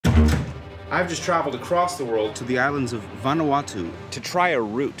I've just traveled across the world to the islands of Vanuatu to try a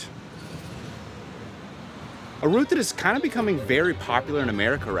root. A root that is kind of becoming very popular in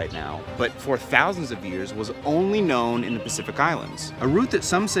America right now, but for thousands of years was only known in the Pacific Islands. A root that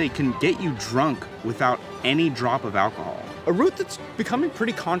some say can get you drunk without any drop of alcohol. A root that's becoming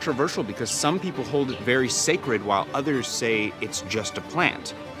pretty controversial because some people hold it very sacred while others say it's just a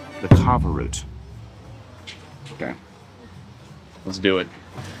plant. The kava root. Okay, let's do it.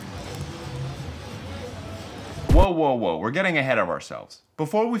 Whoa, whoa, whoa, we're getting ahead of ourselves.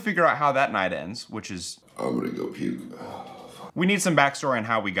 Before we figure out how that night ends, which is... I'm gonna go puke. We need some backstory on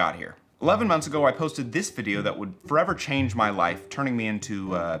how we got here. 11 months ago, I posted this video that would forever change my life, turning me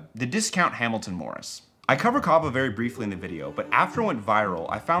into the discount Hamilton Morris. I cover Kava very briefly in the video, but after it went viral,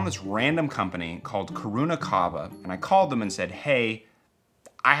 I found this random company called Karuna Kava, and I called them and said, hey,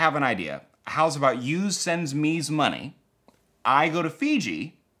 I have an idea. How's about you sends me's money, I go to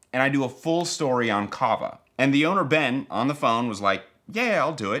Fiji, and I do a full story on Kava. And the owner, Ben, on the phone was like, yeah,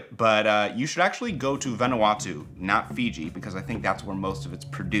 I'll do it, but you should actually go to Vanuatu, not Fiji, because I think that's where most of it's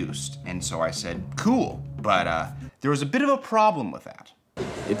produced. And so I said, cool, but there was a bit of a problem with that.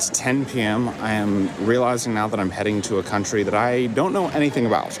 It's 10 p.m. I am realizing now that I'm heading to a country that I don't know anything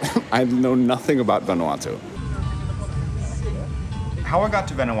about. I know nothing about Vanuatu. How I got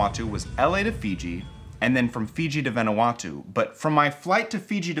to Vanuatu was LA to Fiji, and then from Fiji to Vanuatu. But from my flight to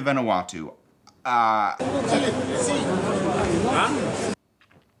Fiji to Vanuatu, I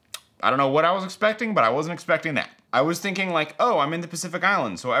don't know what I was expecting, but I wasn't expecting that. I was thinking like, oh, I'm in the Pacific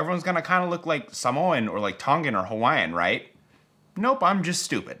Islands, so everyone's gonna kind of look like Samoan or like Tongan or Hawaiian, right? Nope, I'm just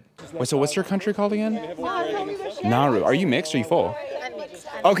stupid. Wait, so what's your country called again? Nauru. Are you mixed or are you full? I'm mixed.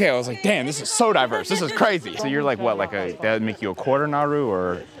 Okay, I was like, damn, this is so diverse. This is crazy. So you're like what, like a, that would make you a quarter Nauru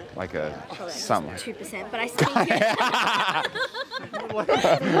or like a something? 2%, but I speak.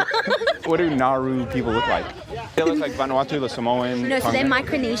 What do Nauru people look like? They look like Vanuatu, the Samoan. No, so they're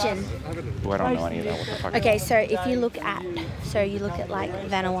Micronesian. Oh, I don't know any of that. What the fuck? Okay, so if you look at, like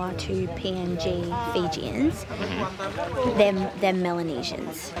Vanuatu, PNG, Fijians, they're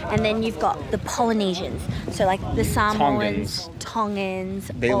Melanesians. And then you've got the Polynesians, so like the Samoans, Tongans,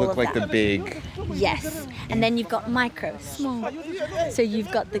 They all look of like that. the big... Yes, and then you've got micro, small. So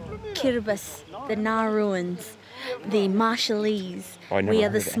you've got the Kiribati, the Nauruans, the Marshallese. We are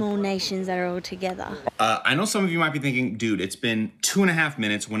the small nations that are all together. I know some of you might be thinking, dude, it's been 2.5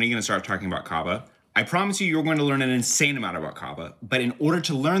 minutes. When are you gonna start talking about Kava? I promise you, you're going to learn an insane amount about Kava. But in order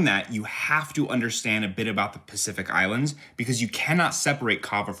to learn that, you have to understand a bit about the Pacific Islands because you cannot separate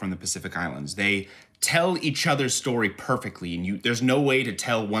Kava from the Pacific Islands. They tell each other's story perfectly, and there's no way to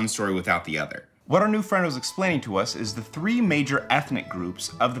tell one story without the other. What our new friend was explaining to us is the 3 major ethnic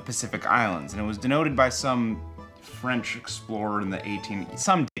groups of the Pacific Islands, and it was denoted by some French explorer in the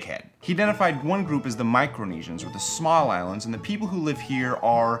some dickhead. He identified one group as the Micronesians, or the small islands, and the people who live here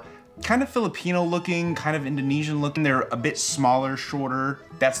are kind of Filipino looking, kind of Indonesian looking. They're a bit smaller, shorter.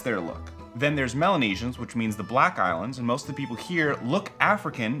 That's their look. Then there's Melanesians, which means the Black Islands, and most of the people here look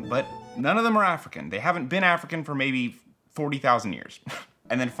African, but none of them are African. They haven't been African for maybe 40,000 years.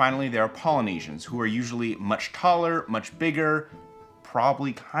 And then finally there are Polynesians, who are usually much taller, much bigger,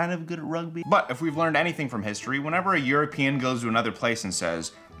 probably kind of good at rugby. But if we've learned anything from history, whenever a European goes to another place and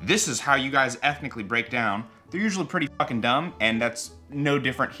says, this is how you guys ethnically break down, they're usually pretty fucking dumb, and that's no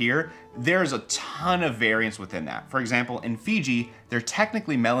different here. There's a ton of variance within that. For example, in Fiji, they're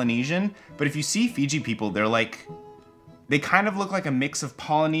technically Melanesian, but if you see Fiji people, they're like, they kind of look like a mix of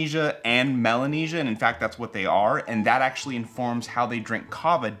Polynesia and Melanesia, and in fact, that's what they are, and that actually informs how they drink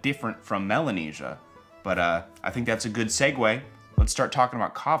kava different from Melanesia. But I think that's a good segue. Let's start talking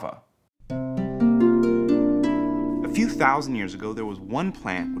about kava. A few thousand years ago, there was one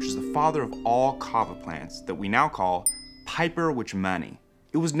plant which is the father of all kava plants that we now call Piper witchmani.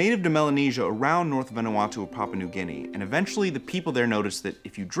 It was native to Melanesia around North Vanuatu or Papua New Guinea, and eventually the people there noticed that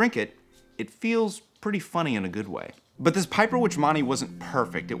if you drink it, it feels pretty funny in a good way. But this Piper witchmani wasn't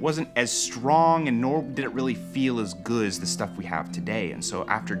perfect. It wasn't as strong, and nor did it really feel as good as the stuff we have today. And so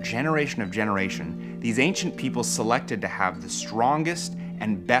after generation of generation, these ancient people selected to have the strongest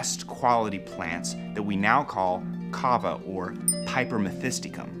and best quality plants that we now call kava or Piper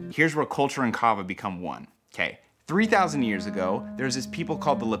methysticum. Here's where culture and kava become one. Okay, 3,000 years ago, there's this people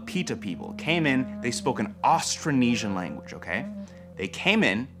called the Lapita people. Came in, they spoke an Austronesian language, okay? They came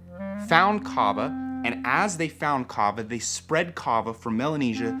in, found kava, and as they found kava, they spread kava from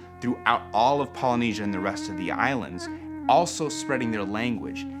Melanesia throughout all of Polynesia and the rest of the islands, also spreading their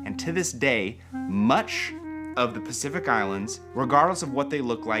language. And to this day, much of the Pacific Islands, regardless of what they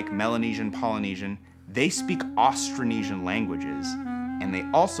look like, Melanesian, Polynesian, they speak Austronesian languages. and they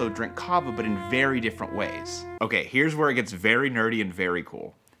also drink kava, but in very different ways. Okay, here's where it gets very nerdy and very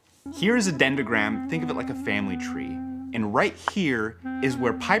cool. Here's a dendrogram, think of it like a family tree. And right here is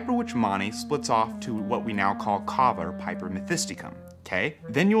where Piper Wichmani splits off to what we now call Kava or Piper Methysticum, okay?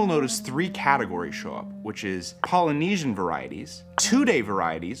 Then you'll notice 3 categories show up, which is Polynesian varieties, 2-day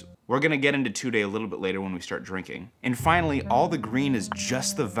varieties, we're gonna get into 2-day a little bit later when we start drinking, and finally, all the green is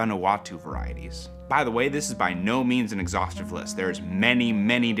just the Vanuatu varieties. By the way, this is by no means an exhaustive list. There's many,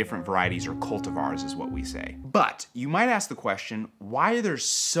 many different varieties, or cultivars is what we say. But you might ask the question, why are there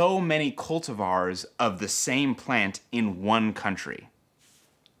so many cultivars of the same plant in one country?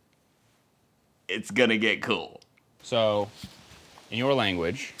 It's gonna get cool. So, in your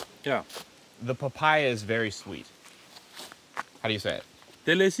language, Yeah. the papaya is very sweet. How do you say it?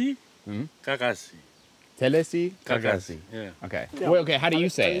 Telesi, kakasi. Telesi? Kakasi. Yeah. Okay. Wait, okay, how do you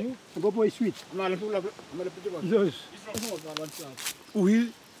say it?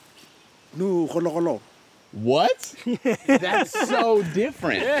 Uhi, nu kolo. What? That's so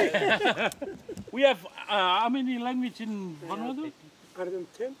different. We have how many language in Vanuatu?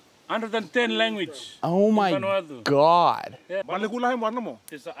 110. 110 language. Oh my Vanuatu. God. Yeah.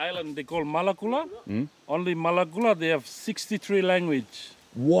 There's an island they call Malakula. Only Malakula, they have 63 language.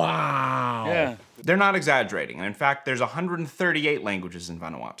 Wow. Yeah. They're not exaggerating, and in fact, there's 138 languages in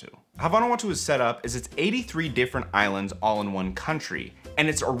Vanuatu. How Vanuatu is set up is it's 83 different islands all in one country, and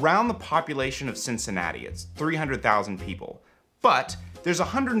it's around the population of Cincinnati. It's 300,000 people. But there's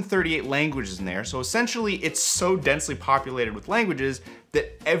 138 languages in there, so essentially it's so densely populated with languages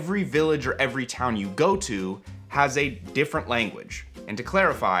that every village or every town you go to has a different language. And to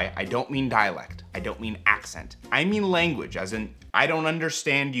clarify, I don't mean dialect, I don't mean accent. I mean language, as in, I don't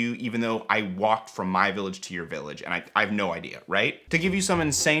understand you even though I walked from my village to your village, and I have no idea, right? To give you some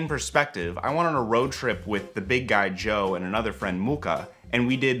insane perspective, I went on a road trip with the big guy Joe and another friend Muka, and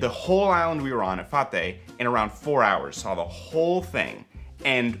we did the whole island we were on at Fate in around 4 hours, saw the whole thing.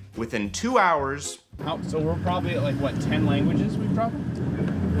 And within 2 hours, so we're probably at like what, 10 languages we've probably?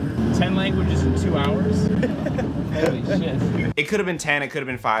 10 languages in 2 hours? Holy shit. It could have been 10, it could have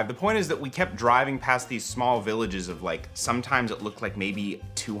been 5. The point is that we kept driving past these small villages of like, sometimes it looked like maybe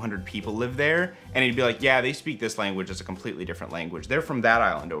 200 people live there. And it'd be like, yeah, they speak this language, it's a completely different language. They're from that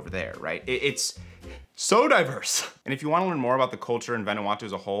island over there, right? It's so diverse. And if you want to learn more about the culture in Vanuatu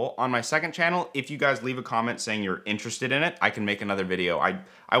as a whole, on my second channel, if you guys leave a comment saying you're interested in it, I can make another video.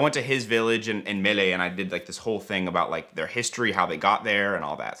 I went to his village in Mele and I did like this whole thing about like their history, how they got there and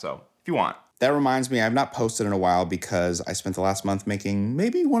all that. So if you want. That reminds me, I've not posted in a while because I spent the last month making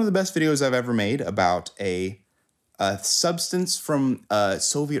maybe one of the best videos I've ever made about a substance from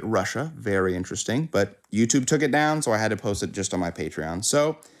Soviet Russia. Very interesting, but YouTube took it down, so I had to post it just on my Patreon.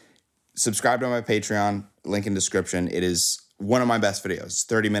 So subscribe to my Patreon, link in description. It is one of my best videos.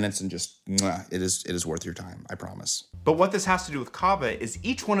 30 minutes and just, it is worth your time, I promise. But what this has to do with Kava is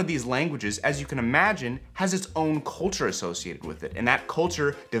each one of these languages, as you can imagine, has its own culture associated with it. And that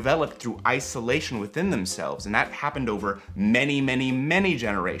culture developed through isolation within themselves. And that happened over many, many, many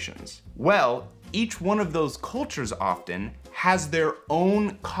generations. Well, each one of those cultures often has their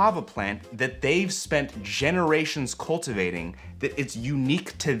own kava plant that they've spent generations cultivating, that it's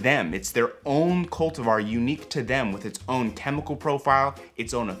unique to them. It's their own cultivar unique to them with its own chemical profile,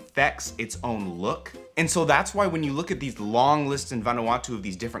 its own effects, its own look. And so that's why when you look at these long lists in Vanuatu of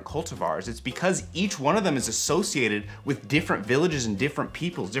these different cultivars, it's because each one of them is associated with different villages and different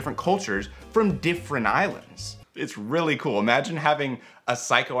peoples, different cultures from different islands. It's really cool. Imagine having a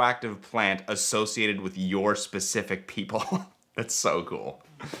psychoactive plant associated with your specific people. That's so cool.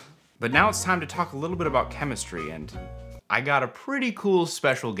 But now it's time to talk a little bit about chemistry, and I got a pretty cool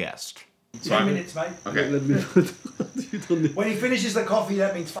special guest. 10 minutes, mate. Okay. When he finishes the coffee,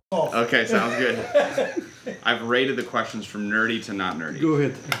 that means f off. Okay, sounds good. I've rated the questions from nerdy to not nerdy. Go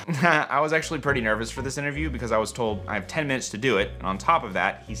ahead. I was actually pretty nervous for this interview because I was told I have 10 minutes to do it, and on top of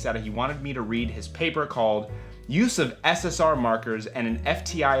that, he said he wanted me to read his paper called Use of SSR Markers and an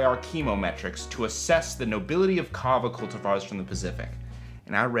FTIR Chemometrics to Assess the Nobility of Kava Cultivars from the Pacific.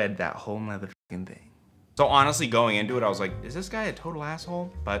 And I read that whole mother thing. So honestly, going into it, I was like, is this guy a total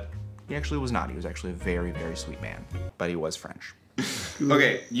asshole? But he actually was not. He was actually a very, very sweet man. But he was French.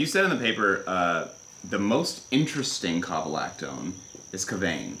 Okay, you said in the paper, the most interesting kava lactone is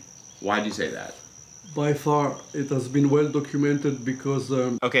Kavain. Why'd you say that? By far, it has been well documented because...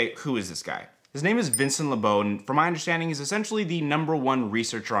 Okay, who is this guy? His name is Vincent Lebeau, and from my understanding, he's essentially the #1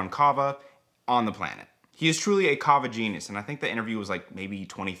 researcher on kava on the planet. He is truly a kava genius, and I think the interview was like maybe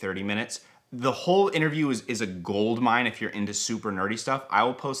 20, 30 minutes. The whole interview is a gold mine if you're into super nerdy stuff. I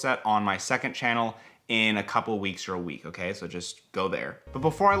will post that on my second channel in a couple weeks or a week, okay? So just go there. But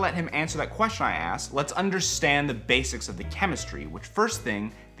before I let him answer that question I asked, let's understand the basics of the chemistry, which first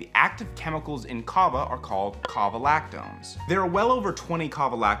thing, the active chemicals in kava are called kavalactones. There are well over 20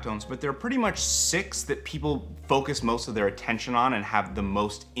 kavalactones, but there are pretty much 6 that people focus most of their attention on and have the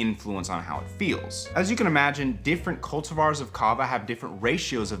most influence on how it feels. As you can imagine, different cultivars of kava have different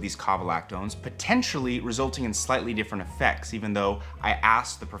ratios of these kavalactones, potentially resulting in slightly different effects, even though I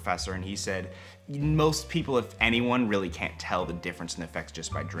asked the professor and he said, most people, if anyone, really can't tell the difference in the effects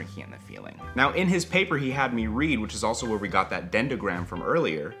just by drinking and the feeling. Now, in his paper he had me read, which is also where we got that dendrogram from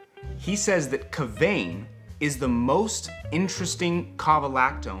earlier, he says that kavain is the most interesting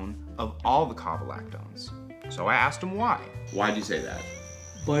kavalactone of all the kavalactones. So I asked him why. Why'd you say that?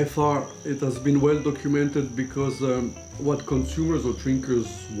 By far, it has been well documented because what consumers or drinkers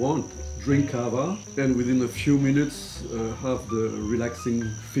want, drink kava and within a few minutes have the relaxing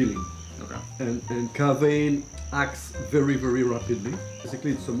feeling. Okay. And kavain acts very, very rapidly.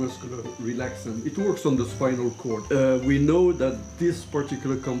 Basically, it's a muscular relaxant. It works on the spinal cord. We know that this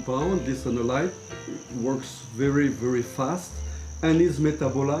particular compound, this analyte, works very, very fast and is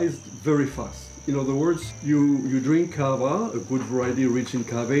metabolized very fast. In other words, you drink kava, a good variety rich in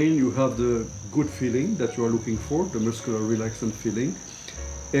kavain, you have the good feeling that you are looking for, the muscular relaxant feeling,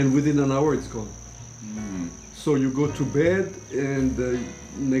 and within an hour it's gone. So you go to bed and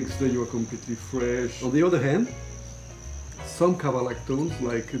next day you are completely fresh. On the other hand, some kavalactones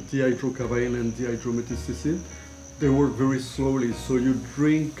like dihydrokavain and dihydromethicillin, they work very slowly. So you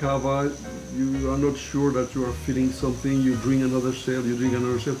drink kava, you are not sure that you are feeling something, you drink another shell, you drink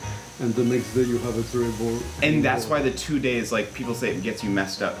another shell, and the next day you have a terrible... And that's why the 2 days, like people say, it gets you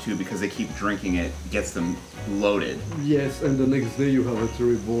messed up too, because they keep drinking it, gets them loaded. Yes, and the next day you have a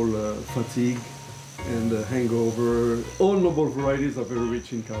terrible fatigue and hangover. All noble varieties are very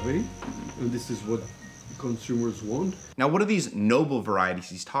rich in kavain, and this is what consumers want. Now, what are these noble varieties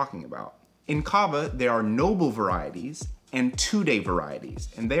he's talking about? In kava, there are noble varieties and 2-day varieties,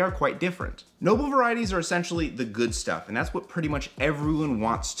 and they are quite different. Noble varieties are essentially the good stuff, and that's what pretty much everyone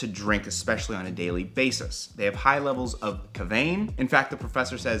wants to drink, especially on a daily basis. They have high levels of kavain. In fact, the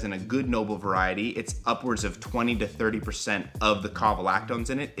professor says in a good noble variety, it's upwards of 20 to 30% of the kavalactones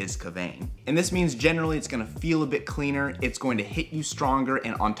in it is kavain. And this means generally it's gonna feel a bit cleaner, it's going to hit you stronger,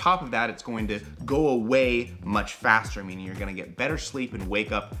 and on top of that, it's going to go away much faster, meaning you're gonna get better sleep and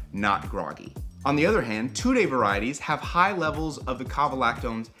wake up not groggy. On the other hand, 2-day varieties have high levels of the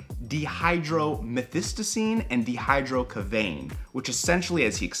kavalactones dihydromethistacine and dihydrokavain, which essentially,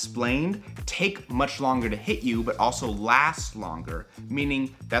 as he explained, take much longer to hit you, but also last longer,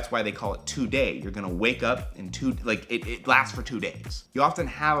 meaning that's why they call it 2-day. You're gonna wake up in it lasts for 2 days. You often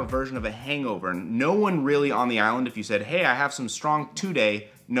have a version of a hangover, and no one really on the island, if you said, hey, I have some strong 2-day,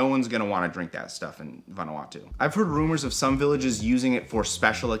 no one's gonna wanna drink that stuff in Vanuatu. I've heard rumors of some villages using it for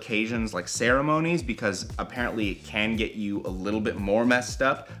special occasions like ceremonies because apparently it can get you a little bit more messed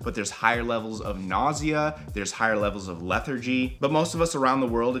up, but there's higher levels of nausea, there's higher levels of lethargy. But most of us around the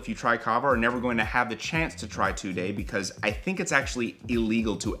world, if you try kava, are never going to have the chance to try 2-day because I think it's actually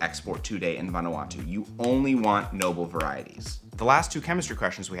illegal to export 2-day in Vanuatu. You only want noble varieties. The last 2 chemistry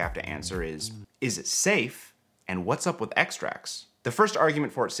questions we have to answer is it safe? And what's up with extracts? The first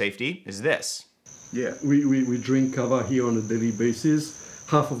argument for its safety is this. Yeah, we drink kava here on a daily basis.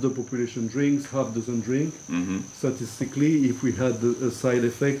 Half of the population drinks, half doesn't drink. Statistically, if we had a side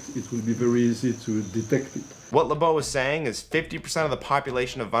effect, it will be very easy to detect it. What Lebeau is saying is 50% of the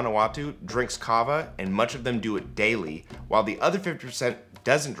population of Vanuatu drinks kava, and much of them do it daily, while the other 50%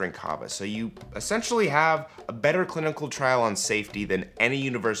 doesn't drink kava. So you essentially have a better clinical trial on safety than any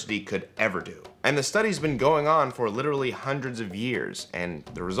university could ever do. And the study's been going on for literally hundreds of years, and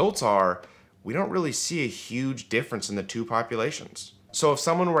the results are, we don't really see a huge difference in the 2 populations. So if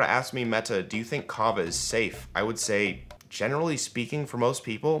someone were to ask me, Meta, do you think kava is safe? I would say, generally speaking, for most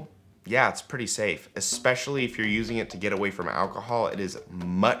people, yeah, it's pretty safe, especially if you're using it to get away from alcohol. It is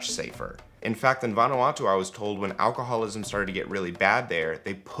much safer. In fact, in Vanuatu, I was told when alcoholism started to get really bad there,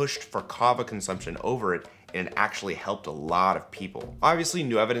 they pushed for kava consumption over it, and it actually helped a lot of people. Obviously,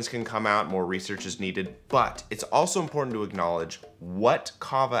 new evidence can come out, more research is needed, but it's also important to acknowledge what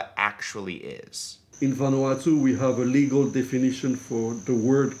kava actually is. In Vanuatu, we have a legal definition for the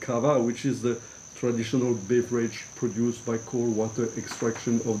word kava, which is the traditional beverage produced by cold water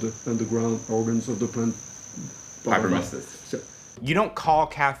extraction of the underground organs of the plant. You don't call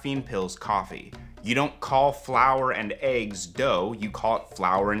caffeine pills coffee. You don't call flour and eggs dough, you call it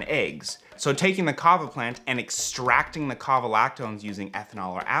flour and eggs. So taking the kava plant and extracting the kavalactones using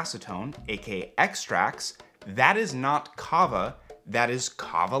ethanol or acetone, aka extracts, that is not kava, that is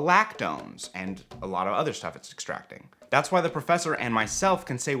kava lactones and a lot of other stuff it's extracting. That's why the professor and myself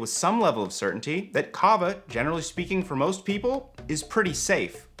can say with some level of certainty that kava, generally speaking for most people, is pretty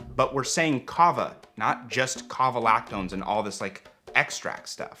safe. But we're saying kava, not just kava lactones and all this like extract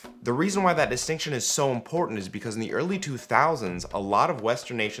stuff. The reason why that distinction is so important is because in the early 2000s, a lot of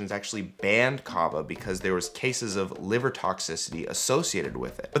Western nations actually banned kava because there was cases of liver toxicity associated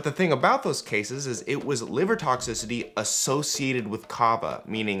with it. But the thing about those cases is it was liver toxicity associated with kava,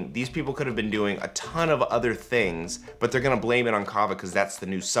 meaning these people could have been doing a ton of other things, but they're gonna blame it on kava because that's the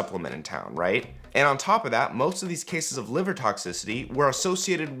new supplement in town, right? And on top of that, most of these cases of liver toxicity were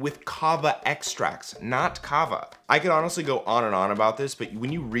associated with kava extracts, not kava. I could honestly go on and on about this, but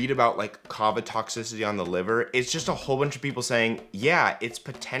when you read about like kava toxicity on the liver, it's just a whole bunch of people saying, yeah, it's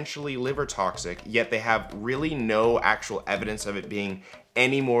potentially liver toxic, yet they have really no actual evidence of it being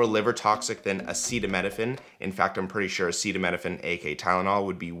any more liver toxic than acetaminophen. In fact, I'm pretty sure acetaminophen, aka Tylenol,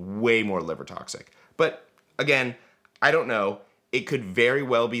 would be way more liver toxic. But again, I don't know. It could very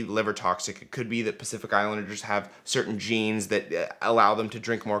well be liver toxic. It could be that Pacific Islanders have certain genes that allow them to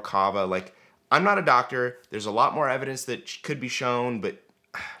drink more kava. Like, I'm not a doctor. There's a lot more evidence that could be shown, but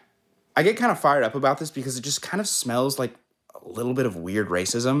I get kind of fired up about this because it just kind of smells like a little bit of weird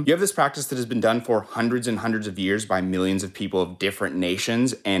racism. You have this practice that has been done for hundreds and hundreds of years by millions of people of different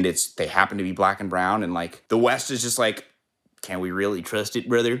nations, and they happen to be black and brown, and like the West is just like, can we really trust it,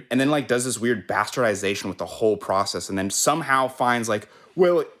 brother? And then like does this weird bastardization with the whole process and then somehow finds like,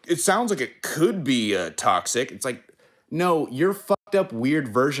 well, it sounds like it could be toxic. It's like, no, your fucked up weird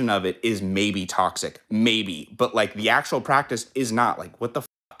version of it is maybe toxic, maybe. But like the actual practice is not. Like, what the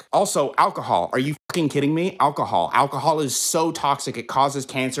fuck? Also, alcohol. Are you fucking kidding me? Alcohol. Alcohol is so toxic. It causes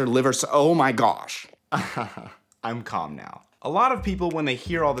cancer, liver, oh my gosh. I'm calm now. A lot of people, when they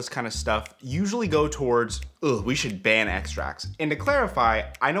hear all this kind of stuff, usually go towards, ugh, we should ban extracts. And to clarify,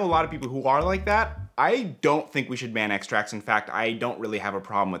 I know a lot of people who are like that. I don't think we should ban extracts. In fact, I don't really have a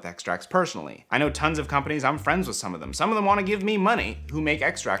problem with extracts personally. I know tons of companies, I'm friends with some of them. Some of them want to give me money who make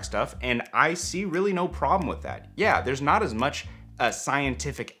extract stuff, and I see really no problem with that. Yeah, there's not as much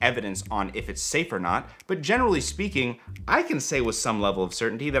scientific evidence on if it's safe or not, but generally speaking, I can say with some level of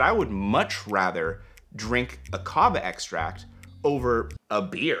certainty that I would much rather drink a kava extract over a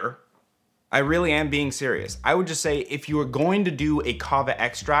beer. I really am being serious. I would just say if you are going to do a kava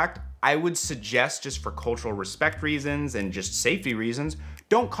extract, I would suggest, just for cultural respect reasons and just safety reasons,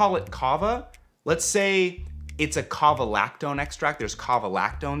 don't call it kava. Let's say it's a kava lactone extract. There's kava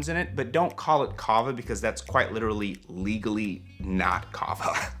lactones in it, but don't call it kava because that's quite literally legally not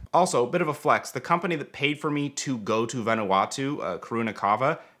kava. Also, a bit of a flex. The company that paid for me to go to Vanuatu, Karuna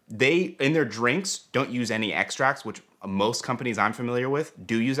Kava, they, in their drinks, don't use any extracts, which most companies I'm familiar with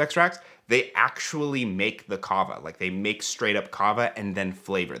do use extracts. They actually make the kava. Like, they make straight up kava and then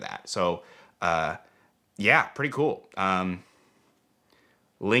flavor that. So, yeah, pretty cool.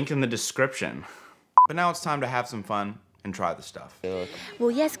 Link in the description. But now it's time to have some fun and try the stuff.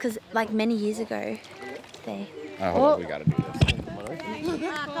 Well, yes, because like many years ago, they... Hold on, we gotta do this.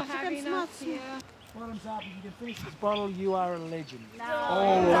 Bottoms up, if you can finish this bottle, you are a legend. No.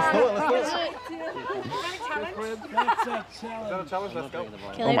 Oh, let's do it. That's a challenge. Let's go.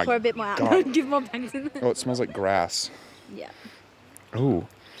 Can I pour a bit more out? Give more bangs in there. Oh, it smells like grass. Yeah. Ooh.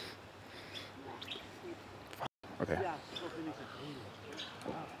 Okay.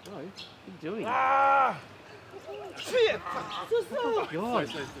 What are you doing? Shit! God.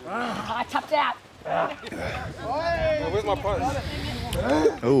 I tapped out. Where's my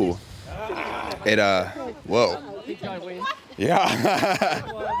purse? Ooh. It, whoa. Yeah.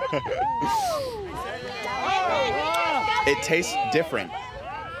 It tastes different.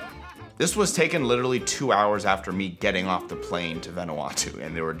 This was taken literally 2 hours after me getting off the plane to Vanuatu,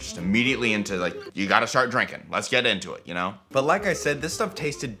 and they were just immediately into like, you gotta start drinking. Let's get into it, you know? But like I said, this stuff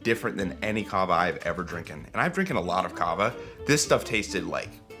tasted different than any kava I've ever drinking. And I've drinking a lot of kava. This stuff tasted like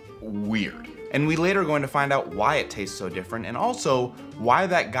weird. And we later are going to find out why it tastes so different, and also why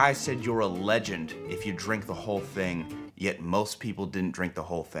that guy said you're a legend if you drink the whole thing, yet most people didn't drink the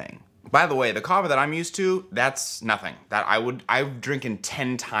whole thing. By the way, the kava that I'm used to, that's nothing. I'm drinking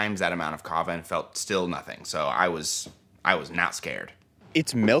 10 times that amount of kava and felt still nothing. So I was not scared.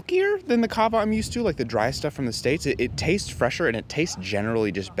 It's milkier than the kava I'm used to, like the dry stuff from the States. It tastes fresher and it tastes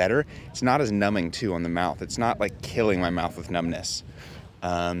generally just better. It's not as numbing too on the mouth. It's not like killing my mouth with numbness.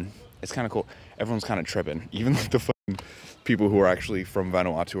 It's kind of cool. Everyone's kind of tripping. Even like the fucking people who are actually from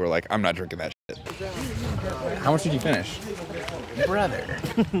Vanuatu are like, I'm not drinking that shit. How much did you finish? Brother.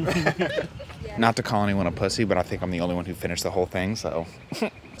 Not to call anyone a pussy, but I think I'm the only one who finished the whole thing, so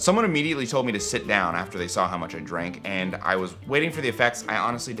Someone immediately told me to sit down after they saw how much I drank, and I was waiting for the effects. I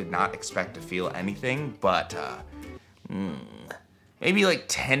honestly did not expect to feel anything, but maybe like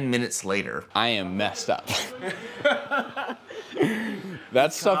 10 minutes later, I am messed up.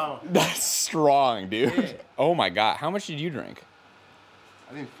 That's strong, dude. Yeah. Oh my God, how much did you drink?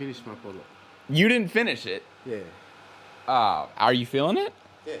 I didn't finish my polo. You didn't finish it? Yeah. Are you feeling it?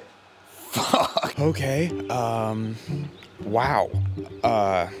 Yeah. Fuck. Okay, wow.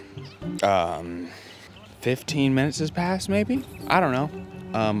 15 minutes has passed, maybe? I don't know.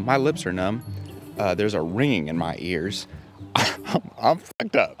 My lips are numb. There's a ringing in my ears. I'm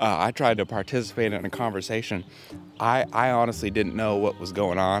fucked up. I tried to participate in a conversation. I honestly didn't know what was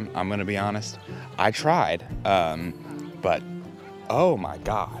going on. I'm gonna be honest. I tried, but oh my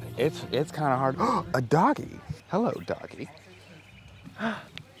God, it's kind of hard. A doggy. Hello, doggy.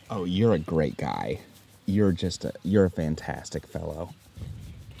 Oh, you're a great guy. You're a fantastic fellow.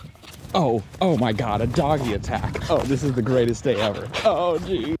 Oh my God, a doggy attack. Oh, this is the greatest day ever. Oh,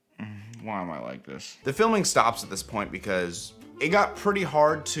 gee. Why am I like this? The filming stops at this point because it got pretty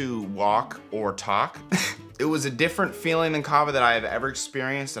hard to walk or talk. It was a different feeling than Kava that I have ever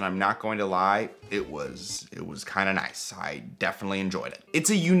experienced, and I'm not going to lie, it was kind of nice. I definitely enjoyed it.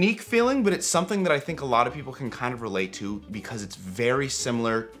 It's a unique feeling, but it's something that I think a lot of people can kind of relate to because it's very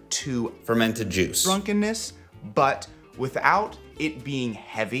similar to fermented juice drunkenness, but without it being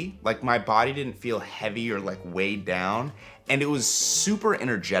heavy. Like, my body didn't feel heavy or like weighed down, and it was super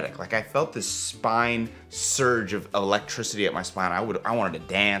energetic. Like, I felt this spine surge of electricity at my spine. I wanted to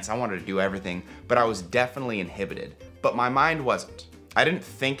dance, I wanted to do everything, but I was definitely inhibited. But my mind wasn't. I didn't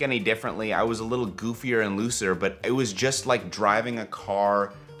think any differently. I was a little goofier and looser, but it was just like driving a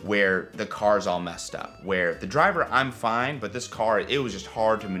car where the car's all messed up. Where the driver, I'm fine, but this car, it was just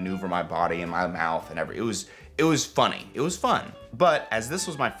hard to maneuver my body and my mouth and everything. It was funny, it was fun. But as this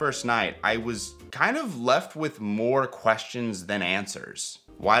was my first night, I was kind of left with more questions than answers.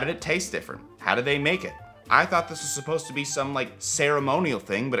 Why did it taste different? How did they make it? I thought this was supposed to be some like ceremonial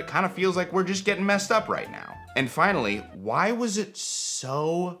thing, but it kind of feels like we're just getting messed up right now. And finally, why was it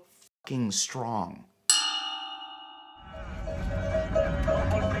so fucking strong?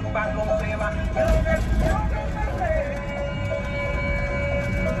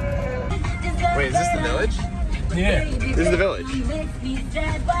 Wait, is this the village? Yeah. This is the village.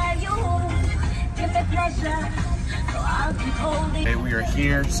 Okay, we are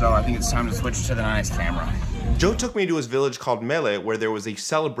here, so I think it's time to switch to the nice camera. Joe took me to his village called Mele, where there was a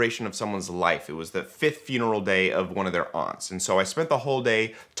celebration of someone's life. It was the 5th funeral day of one of their aunts. And so I spent the whole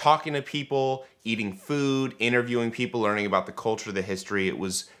day talking to people, eating food, interviewing people, learning about the culture, the history. It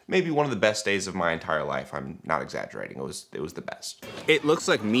was maybe one of the best days of my entire life. I'm not exaggerating. It was the best. It looks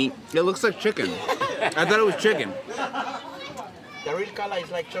like meat. It looks like chicken. I thought it was chicken. The real color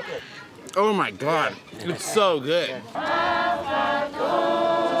is like chocolate. Oh my God, it's so good.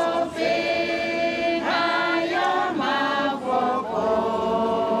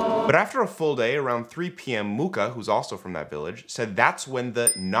 But after a full day, around 3 p.m., Muka, who's also from that village, said that's when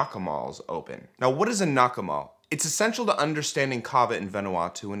the Nakamals open. Now, what is a Nakamal? It's essential to understanding Kava in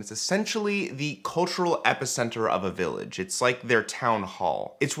Vanuatu, and it's essentially the cultural epicenter of a village. It's like their town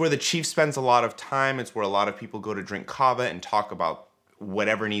hall. It's where the chief spends a lot of time. It's where a lot of people go to drink Kava and talk about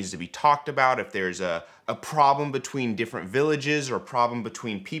whatever needs to be talked about. If there's a problem between different villages or a problem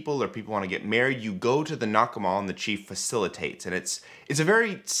between people or people want to get married, you go to the Nakamal and the chief facilitates. And it's a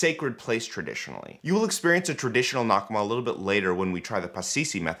very sacred place traditionally. You will experience a traditional Nakamal a little bit later when we try the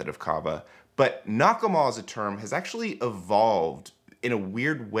Pasisi method of Kava, but Nakamal as a term has actually evolved in a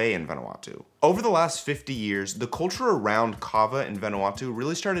weird way in Vanuatu. Over the last 50 years, the culture around Kava in Vanuatu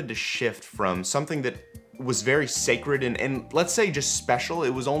really started to shift from something that was very sacred and let's say just special.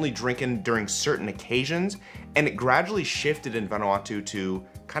 It was only drinking during certain occasions, and it gradually shifted in Vanuatu to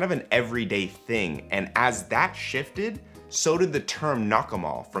kind of an everyday thing. And as that shifted, so did the term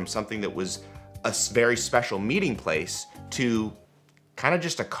Nakamal, from something that was a very special meeting place to kind of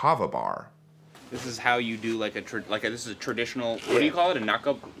just a kava bar. This is how you do like this is a traditional, what do you call it? A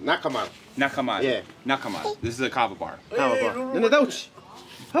nakamal? Nakamal. Yeah. Nakamal. This is a kava bar. Kava bar.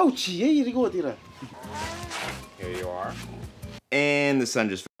 Here you are. And the sun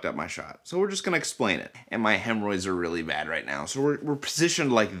just fucked up my shot. So we're just gonna explain it. And my hemorrhoids are really bad right now. So we're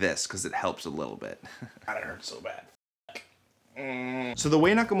positioned like this because it helps a little bit. God, it hurts so bad. So the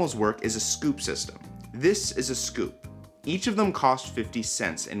way Nakamals work is a scoop system. This is a scoop. Each of them cost 50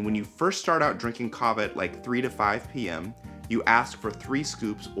 cents. And when you first start out drinking kava at like 3 to 5 p.m., you ask for 3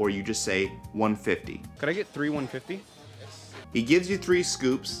 scoops or you just say 150. Could I get 3 150? Yes. He gives you 3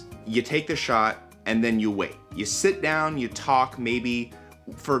 scoops, you take the shot, and then you wait. You sit down, you talk maybe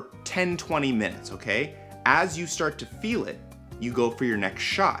for 10, 20 minutes, okay? As you start to feel it, you go for your next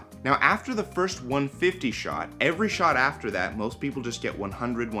shot. Now, after the first 150 shot, every shot after that, most people just get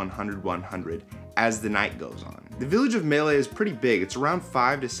 100, 100, 100 as the night goes on. The village of Mele is pretty big. It's around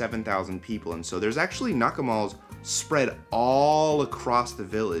 5,000 to 7,000 people, and so there's actually nakamals spread all across the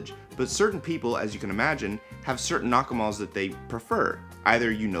village, but certain people, as you can imagine, have certain nakamals that they prefer.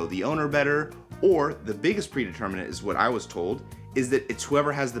 Either you know the owner better, or the biggest predeterminant is what I was told, is that it's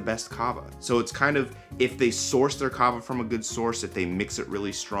whoever has the best kava. So it's kind of, if they source their kava from a good source, if they mix it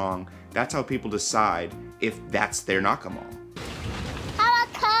really strong, that's how people decide if that's their nakamal. How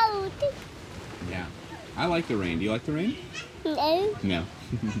cold? Yeah, I like the rain. Do you like the rain? No. No.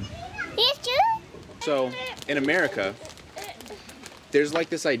 Yes, you? So in America, there's like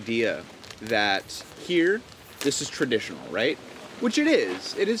this idea that here, this is traditional, right? Which it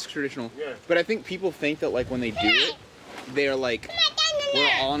is traditional. Yeah. But I think people think that like when they do it, they're like, we're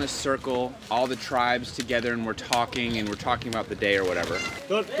all in a circle, all the tribes together, and we're talking about the day or whatever.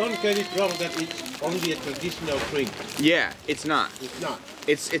 Don't get it wrong that it's only a traditional drink. Yeah, it's not. It's not.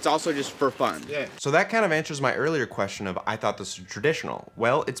 It's also just for fun. Yeah. So that kind of answers my earlier question of I thought this was traditional.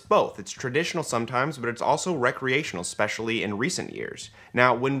 Well, it's both. It's traditional sometimes, but it's also recreational, especially in recent years.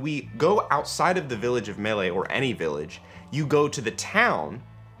 Now, when we go outside of the village of Mele or any village, you go to the town,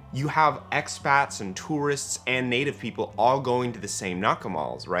 you have expats and tourists and native people all going to the same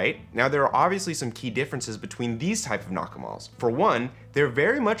nakamals, right? Now, there are obviously some key differences between these type of nakamals. For one, they're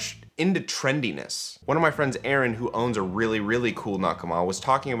very much into trendiness. One of my friends, Aaron, who owns a really, really cool nakamal, was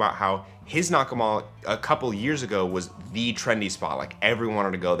talking about how his nakamal a couple years ago was the trendy spot, like everyone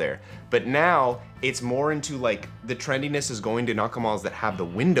wanted to go there. But now it's more into like, the trendiness is going to nakamals that have the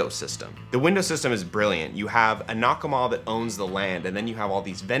window system. The window system is brilliant. You have a nakamal that owns the land, and then you have all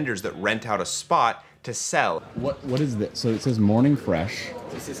these vendors that rent out a spot to sell. What is this? So it says Morning Fresh.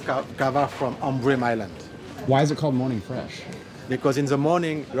 This is Kava from Ombrem Island. Why is it called Morning Fresh? Because in the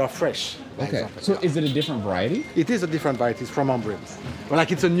morning you are fresh. Okay, so is it a different variety? It is a different variety. It's from Ombrem. But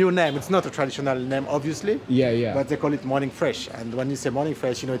like it's a new name. It's not a traditional name, obviously. Yeah. But they call it Morning Fresh. And when you say Morning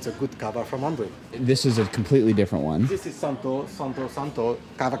Fresh, you know it's a good Kava from Ombrem. This is a completely different one. This is Santo,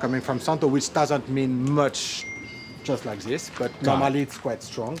 Kava coming from Santo, which doesn't mean much just like this, but normally it's quite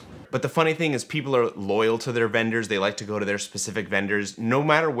strong. But the funny thing is people are loyal to their vendors. They like to go to their specific vendors. No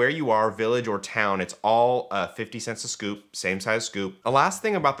matter where you are, village or town, it's all 50 cents a scoop, same size scoop. The last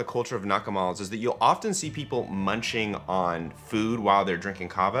thing about the culture of nakamals is that you'll often see people munching on food while they're drinking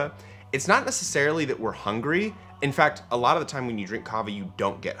kava. It's not necessarily that we're hungry. In fact, a lot of the time when you drink kava, you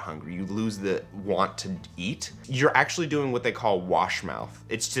don't get hungry. You lose the want to eat. You're actually doing what they call wash mouth.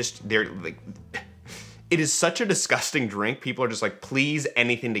 It's just, they're like, it is such a disgusting drink. People are just like, please,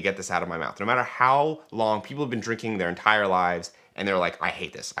 anything to get this out of my mouth. No matter how long, people have been drinking their entire lives and they're like, I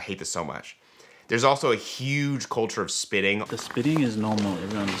hate this so much. There's also a huge culture of spitting. The spitting is normal,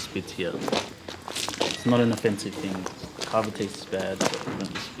 everyone just spits here. It's not an offensive thing. Kava tastes bad, but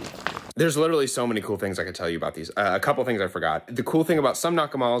everyone just spits. There's literally so many cool things I could tell you about these. A couple things I forgot. The cool thing about some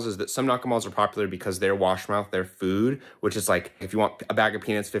nakamals is that some nakamals are popular because they're wash mouth, they're food, which is like, if you want a bag of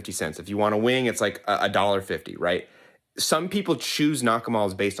peanuts, 50 cents. If you want a wing, it's like $1.50, right? Some people choose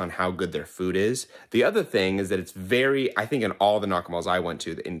nakamals based on how good their food is. The other thing is that it's very, I think in all the nakamals I went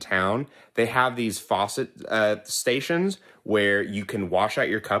to in town, they have these faucet stations where you can wash out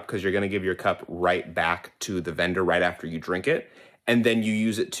your cup because you're gonna give your cup right back to the vendor right after you drink it. And then you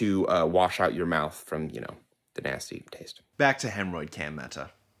use it to wash out your mouth from, you know, the nasty taste. Back to hemorrhoid cam meta.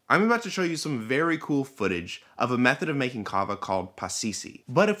 I'm about to show you some very cool footage of a method of making kava called pasisi.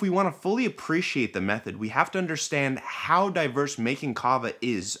 But if we want to fully appreciate the method, we have to understand how diverse making kava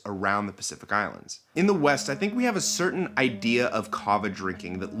is around the Pacific Islands. In the West, I think we have a certain idea of kava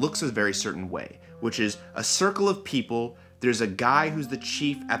drinking that looks a very certain way, which is a circle of people. There's a guy who's the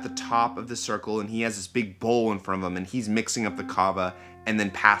chief at the top of the circle, and he has this big bowl in front of him, and he's mixing up the kava and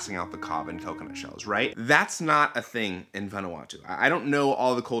then passing out the kava and coconut shells, right? That's not a thing in Vanuatu. I don't know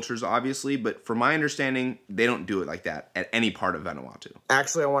all the cultures, obviously, but from my understanding, they don't do it like that at any part of Vanuatu.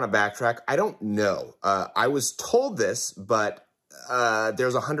 Actually, I want to backtrack. I don't know. I was told this, but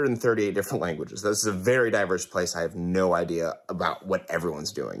there's 138 different languages. This is a very diverse place. I have no idea about what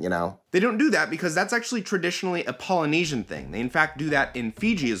everyone's doing, you know? They don't do that because that's actually traditionally a Polynesian thing. They in fact do that in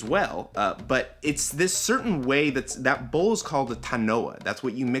Fiji as well, but it's this certain way that bowl is called a tanoa. That's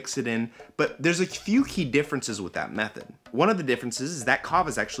what you mix it in, but there's a few key differences with that method. One of the differences is that kava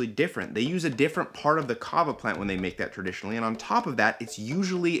is actually different. They use a different part of the kava plant when they make that traditionally, and on top of that, it's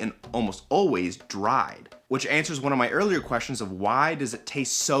usually and almost always dried, which answers one of my earlier questions of why does it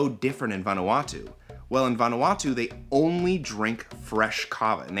taste so different in Vanuatu? Well, in Vanuatu, they only drink fresh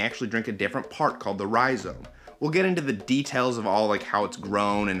kava, and they actually drink a different part called the rhizome. We'll get into the details of all like how it's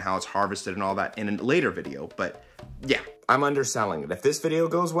grown and how it's harvested and all that in a later video, but yeah. I'm underselling it. If this video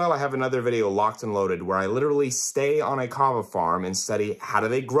goes well, I have another video locked and loaded where I literally stay on a kava farm and study how do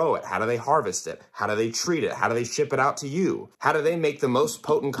they grow it, how do they harvest it, how do they treat it, how do they ship it out to you, how do they make the most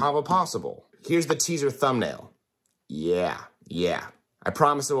potent kava possible. Here's the teaser thumbnail. Yeah. I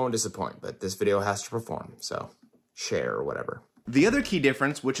promise it won't disappoint, but this video has to perform, so share or whatever. The other key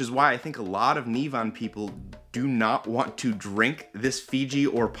difference, which is why I think a lot of Nivan people do not want to drink this Fiji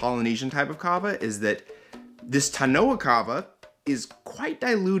or Polynesian type of kava, is that this Tanoa kava is quite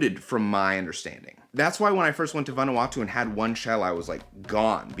diluted from my understanding. That's why when I first went to Vanuatu and had one shell, I was like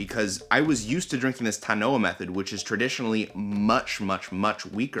gone, because I was used to drinking this Tanoa method, which is traditionally much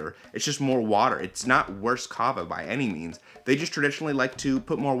weaker. It's just more water. It's not worse kava by any means. They just traditionally like to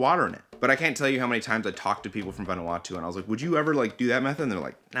put more water in it. But I can't tell you how many times I talked to people from Vanuatu and I was like, would you ever like do that method? And they're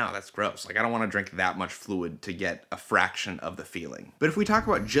like, no, that's gross. Like, I don't want to drink that much fluid to get a fraction of the feeling. But if we talk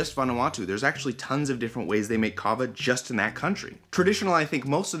about just Vanuatu, there's actually tons of different ways they make kava just in that country. Traditionally, I think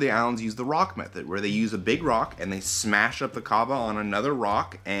most of the islands use the rock method, where they use a big rock and they smash up the kava on another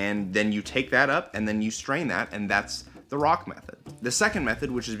rock, and then you take that up and then you strain that, and that's the rock method. The second method,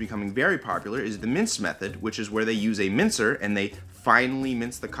 which is becoming very popular, is the mince method, which is where they use a mincer and they finely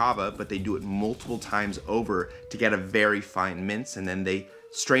mince the kava, but they do it multiple times over to get a very fine mince, and then they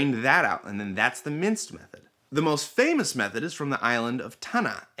strain that out, and then that's the minced method. The most famous method is from the island of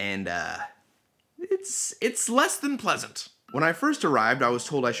Tanna, and it's less than pleasant. When I first arrived, I was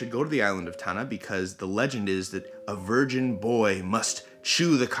told I should go to the island of Tanna because the legend is that a virgin boy must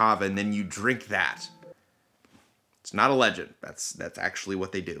chew the kava and then you drink that. It's not a legend. That's actually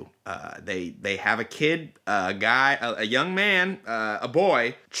what they do. They have a kid, a young man, a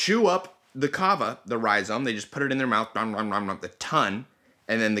boy, chew up the kava, the rhizome. They just put it in their mouth, the ton,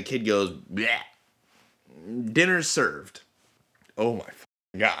 and then the kid goes, bleh. Dinner's served. Oh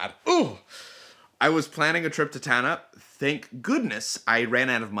my God. Ooh. I was planning a trip to Tanna. Thank goodness I ran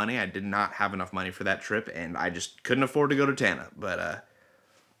out of money. I did not have enough money for that trip, and I just couldn't afford to go to Tanna. But,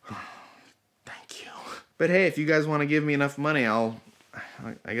 thank you. But hey, if you guys want to give me enough money, I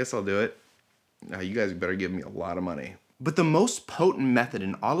guess I'll do it. You guys better give me a lot of money. But the most potent method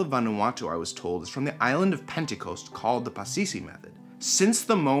in all of Vanuatu, I was told, is from the island of Pentecost, called the Pasisi Method. Since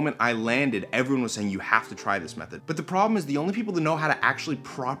the moment I landed, everyone was saying you have to try this method. But the problem is the only people that know how to actually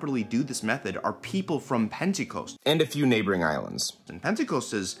properly do this method are people from Pentecost and a few neighboring islands. And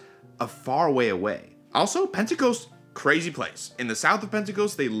Pentecost is a far way away. Also, Pentecost, crazy place. In the south of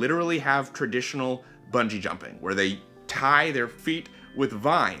Pentecost, they literally have traditional bungee jumping where they tie their feet with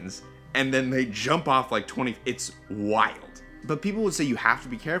vines and then they jump off like 20. It's wild. But people would say you have to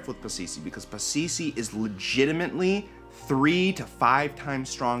be careful with Pasisi because Pasisi is legitimately 3 to 5 times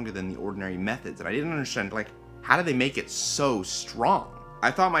stronger than the ordinary methods. And I didn't understand, like, how do they make it so strong? I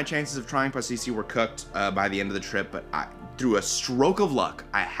thought my chances of trying Pasisi were cooked by the end of the trip, but through a stroke of luck,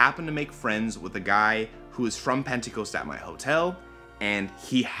 I happened to make friends with a guy who is from Pentecost at my hotel, and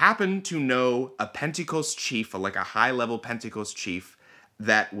he happened to know a Pentecost chief, like a high-level Pentecost chief,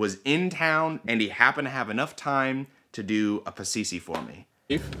 that was in town, and he happened to have enough time to do a Pasisi for me.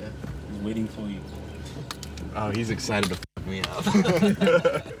 He's waiting for you. Oh, he's excited to fuck me up.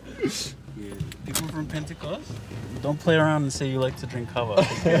 Yeah. People from Pentecost, don't play around and say you like to drink kava.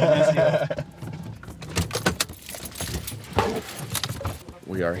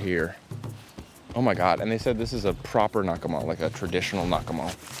 We are here. Oh my God, and they said this is a proper nakamal, like a traditional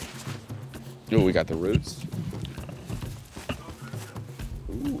nakamal. Ooh, we got the roots.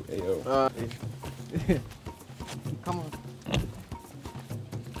 Ooh, ayo. Come on.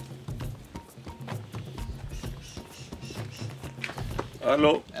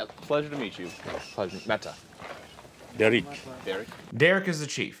 Hello. Pleasure to meet you. Pleasure. Meta. Derek. Derek is the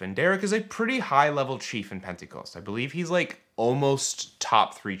chief, and Derek is a pretty high-level chief in Pentecost. I believe he's like almost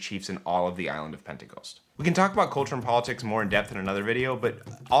top 3 chiefs in all of the island of Pentecost. We can talk about culture and politics more in depth in another video, but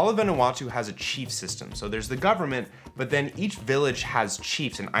all of Vanuatu has a chief system. So there's the government, but then each village has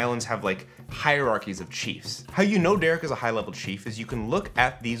chiefs, and islands have like hierarchies of chiefs. How you know Derek is a high-level chief is you can look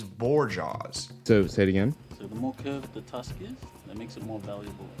at these boar jaws. So say it again. So the more curved the tusk is, that makes it more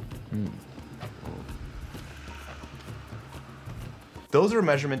valuable. Those are a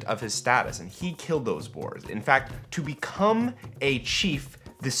measurement of his status, and he killed those boars. In fact, to become a chief,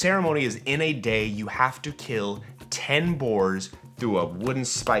 the ceremony is in a day. You have to kill 10 boars through a wooden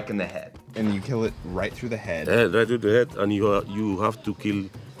spike in the head. And you kill it right through the head. Right through the head, and you have to kill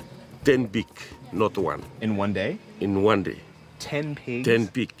 10 pigs, not one. In one day? In one day. 10 pigs? 10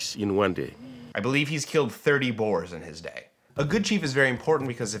 pigs in one day. I believe he's killed 30 boars in his day. A good chief is very important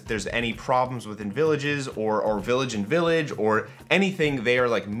because if there's any problems within villages or village and village or anything, they are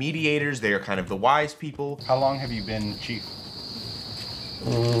like mediators. They are kind of the wise people. How long have you been chief?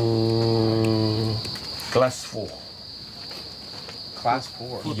 Class 4. Class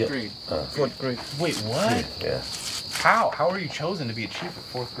 4. Fourth grade. Fourth grade. Wait, what? Yeah. How are you chosen to be a chief at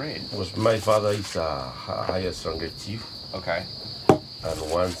 4th grade? Was my father is a highest rank chief. Okay.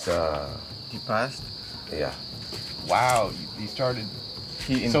 And once He passed. yeah. Wow, you started.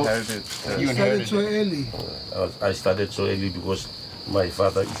 He So- inherited. You inherited so it. early. I started so early because my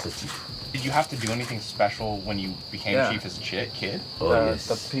father is a chief. Did you have to do anything special when you became Yeah. chief as a kid? Oh yes.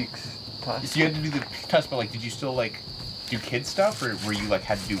 The pigs passed. So you had to do the test, but like, did you still like do kid stuff, or were you like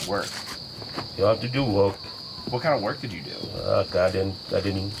had to do work? You have to do work. What kind of work did you do? Gardening.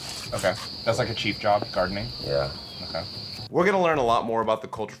 Okay, that's like a chief job, gardening. Yeah. Okay. We're gonna learn a lot more about the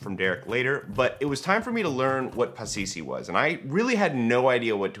culture from Derek later, but it was time for me to learn what Pasisi was, and I really had no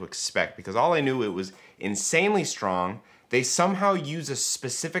idea what to expect because all I knew it was insanely strong. They somehow use a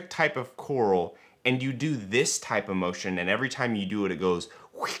specific type of coral, and you do this type of motion, and every time you do it, it goes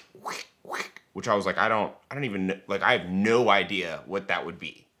whick, whick, whick, which I was like, I don't even know, like I have no idea what that would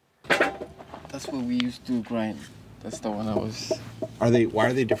be. That's what we used to grind. That's the one I was. Why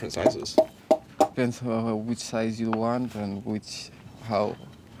are they different sizes? Depends which size you want and how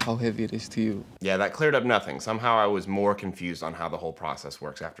heavy it is to you. Yeah, that cleared up nothing. Somehow I was more confused on how the whole process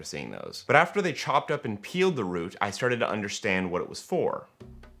works after seeing those. But after they chopped up and peeled the root, I started to understand what it was for.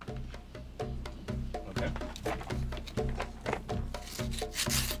 Okay.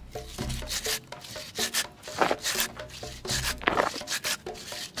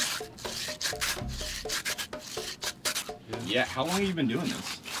 Yeah, how long have you been doing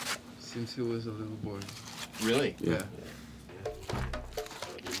this? Since he was a little boy. Really? Yeah.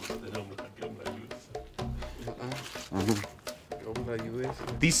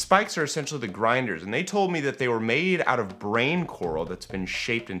 These spikes are essentially the grinders, and they told me that they were made out of brain coral that's been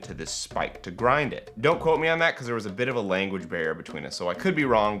shaped into this spike to grind it. Don't quote me on that because there was a bit of a language barrier between us, so I could be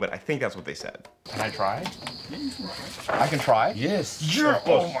wrong, but I think that's what they said. Can I try? I can try? Yes.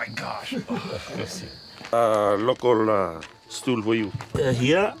 Oh my gosh. Local stool for you.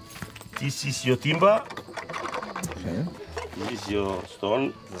 Here, this is your timber. Okay. This is your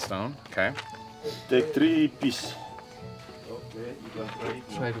stone. The stone? Okay. Take 3 pieces.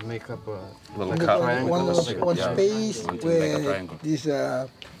 Try to make up a Little like a cup. triangle. One space Make a where triangle. this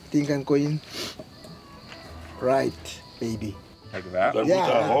thing can go in. Right, baby. Like that? Then Yeah.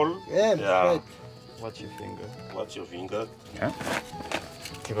 put a hole. Yeah, Yeah. right. Watch your finger. Watch your finger. Okay.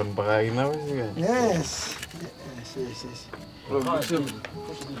 Keep on bragging now again. Yes. Yes.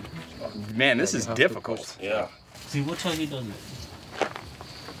 Man, this is difficult. Yeah. See, watch how he does it.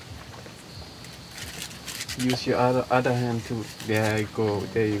 Use your other hand to. There you go.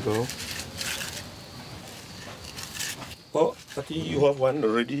 There you go. Oh, I think you have one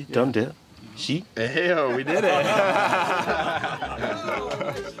already down there. See? Hey, we did it.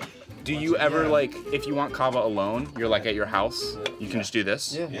 Do you ever like, if you want kava alone, you're like at your house, you can just do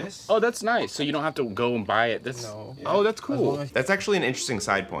this? Yeah. Yes. Oh, that's nice. So you don't have to go and buy it. That's No. Oh, that's cool. long as- That's actually an interesting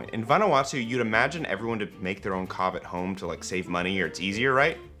side point. In Vanuatu, you'd imagine everyone to make their own kava at home to like save money or it's easier,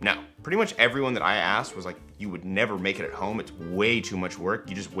 right? No. Pretty much everyone that I asked was like, you would never make it at home. It's way too much work.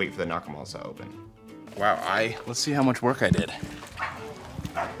 You just wait for the nakamals to open. Wow, let's see how much work I did.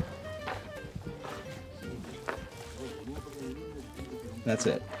 That's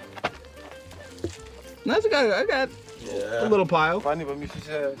it. That's good. I got a little pile. Funny, but me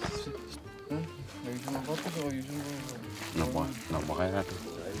says. No, kaya natin.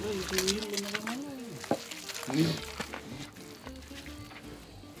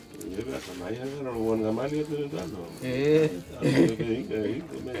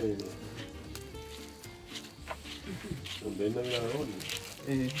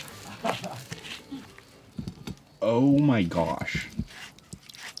 Oh my gosh.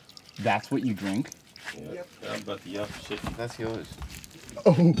 That's what you drink? That's yours.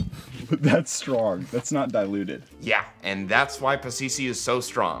 Oh, that's strong. That's not diluted. Yeah, and that's why Pasisi is so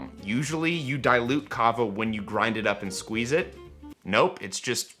strong. Usually you dilute kava when you grind it up and squeeze it. Nope, it's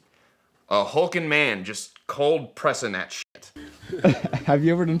just a hulking man just cold pressing that shit. Have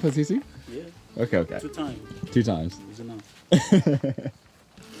you ever done Pasisi? Yeah. Okay. 2 times. 2 times. It's enough.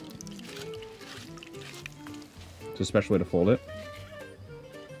 It's a special way to fold it.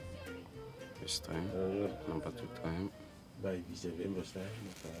 This time. Number 2 time.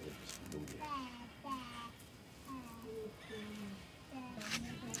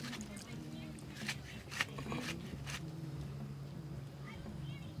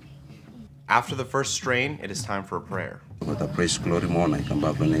 After the first strain, it is time for a prayer. But I praise glory more, I come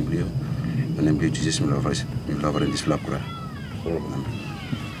back when I'm Jesus, my lover, in this flap. Are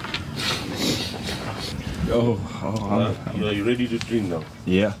you ready to drink now?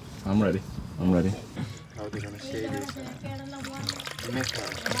 Yeah, I'm ready. I'm ready. How they gonna say this? Method.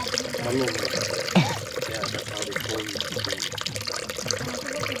 Yeah, that's how they call it.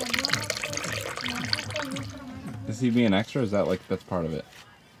 Is he being extra? Or is that like, that's part of it?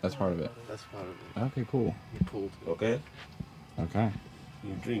 That's part of it. That's part of it. Okay, cool. You pulled. Okay? Okay.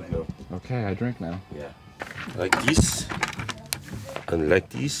 You drink now. Okay, I drink now. Yeah. Like this, and like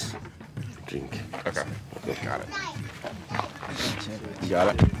this, drink. Okay. Got it. You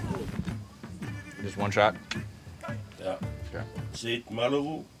got it? Just one shot? Yeah. Okay. Say it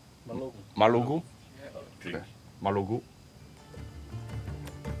Malugu. Malugu? Drink. Okay. Malugu.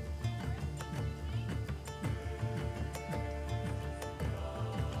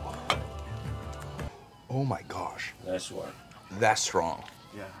 Oh my gosh. Nice one. That's strong.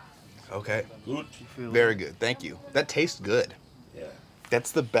 Yeah. Okay. Good. Very good. Thank you. That tastes good. Yeah.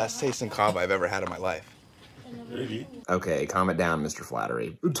 That's the best tasting kava I've ever had in my life. Really? Okay, calm it down, Mr.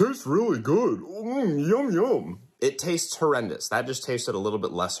 Flattery. It tastes really good. Yum, yum. It tastes horrendous. That just tasted a little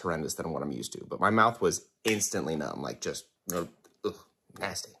bit less horrendous than what I'm used to. But my mouth was instantly numb, like just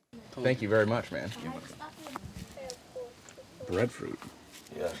nasty. Thank you very much, man. Breadfruit.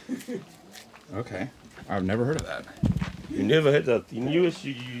 Yeah. Okay. I've never heard of that. You never had that. In US,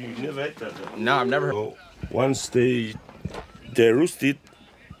 you never had that. No, I've never heard. So once they roast it.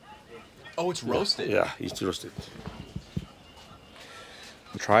 Oh, it's roasted? Yeah, it's roasted.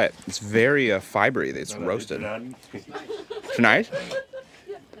 Try it. It's very fibery. It's roasted. It's nice.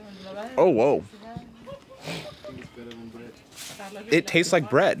 Oh, whoa. It tastes like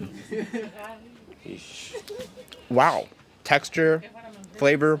bread. Wow. Texture,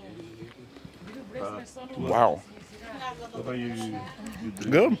 flavor. Wow.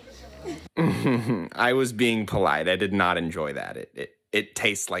 Good. I was being polite. I did not enjoy that. It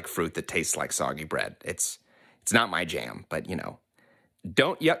tastes like fruit that tastes like soggy bread. It's not my jam, but you know,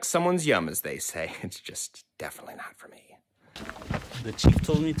 don't yuck someone's yum, as they say. It's just definitely not for me. The chief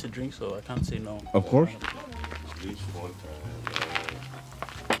told me to drink, so I can't say no. Of course.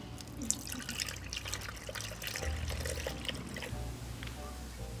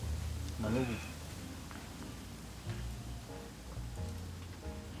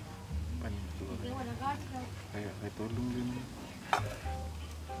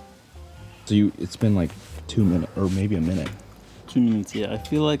 So it's been like 2 minutes, or maybe a minute. 2 minutes, yeah. I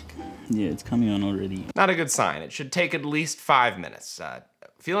feel like, yeah, it's coming on already. Not a good sign. It should take at least 5 minutes.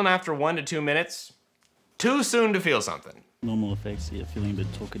 Feeling after 1 to 2 minutes, too soon to feel something. Normal effects, yeah. Feeling a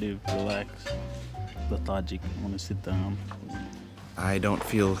bit talkative, relaxed, lethargic. I want to sit down. I don't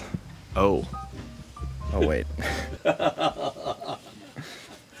feel... Oh, wait.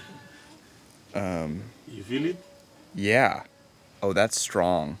 You feel it? Yeah. Oh, that's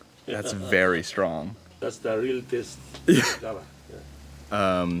strong. That's very strong. That's the real taste.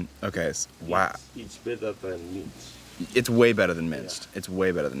 Okay, so, wow. It's better than mint. It's way better than minced. Yeah. It's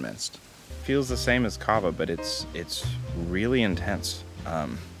way better than minced. Feels the same as kava, but it's really intense.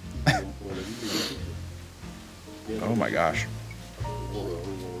 Oh my gosh.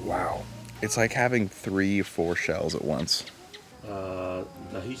 Wow. It's like having 3 or 4 shells at once.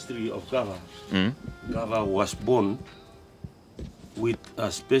 The history of Kava. Kava was born with a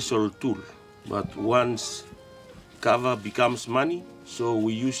special tool, but once Kava becomes money, so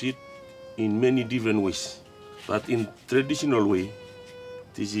we use it in many different ways. But in traditional way,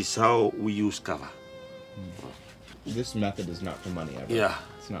 this is how we use Kava. This method is not for money ever. Yeah,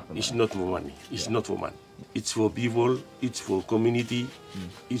 it's not for money. It's not for money. It's not for money. It's for people, it's for community,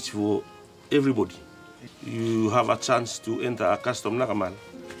 it's for everybody. You have a chance to enter a custom Nakamal.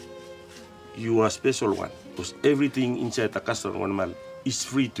 You are a special one, because everything inside a custom Nakamal is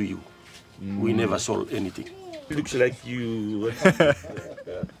free to you. We never sold anything. It looks like you...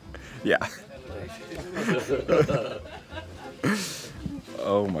 Yeah.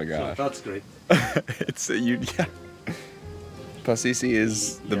 Oh my gosh. So that's great. It's yeah. Pasisi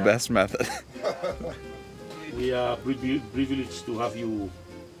is the best method. We are privileged to have you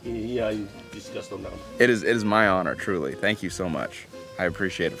here in this custom Nakamal. It is my honor, truly. Thank you so much. I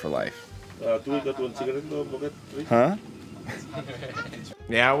appreciate it for life. Huh?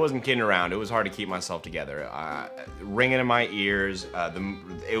 Yeah, I wasn't kidding around. It was hard to keep myself together. Ringing in my ears.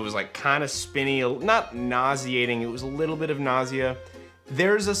 It was like kind of spinny, not nauseating. It was a little bit of nausea.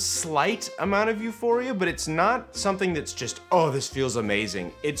 There's a slight amount of euphoria, but it's not something that's just, oh, this feels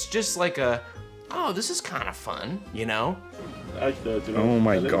amazing. It's just like a, oh, this is kind of fun, you know? Oh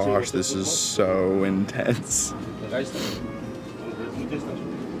my gosh, this is so intense.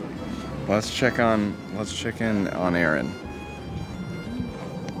 Let's check in on Aaron.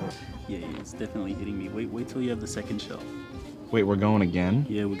 Yeah, it's definitely hitting me. Wait till you have the second shell. Wait, we're going again?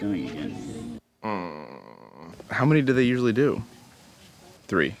 Yeah, we're going again. How many do they usually do?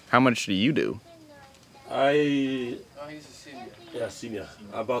 3. How much do you do? Yeah, senior.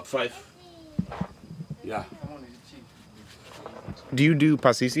 About 5. Yeah. Do you do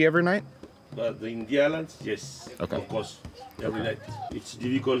pasisi every night? But in the islands, yes. Okay. Of course, every night. It's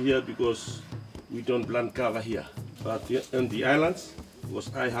difficult here because we don't plant kava here. But in the islands,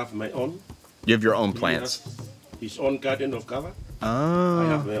 because I have my own. You have your own plants? His own garden of kava. Oh. I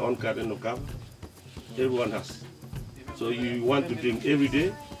have my own garden of kava. Everyone has. So you want to drink every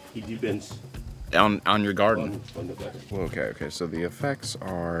day, it depends. On your garden? On the garden. Okay, so the effects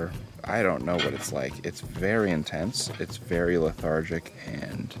are, I don't know what it's like. It's very intense, it's very lethargic,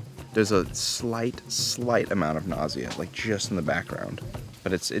 and there's a slight amount of nausea, like just in the background.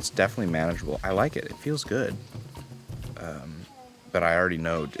 But it's definitely manageable. I like it, it feels good. But I already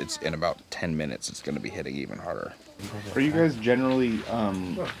know it's in about 10 minutes it's gonna be hitting even harder. Are you guys generally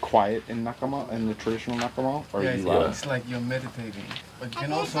quiet in Nakamal, in the traditional Nakamal? Or Yeah, are you loud? it's like you're meditating. But you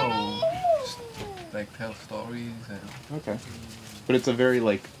can also like tell stories and... Okay. But it's a very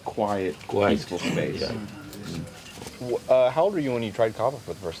like quiet. Peaceful space. Yeah. How old were you when you tried kava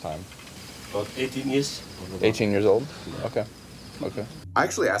for the first time? About 18 years. 18 years old? Okay. I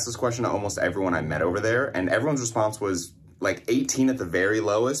actually asked this question to almost everyone I met over there, and everyone's response was like 18 at the very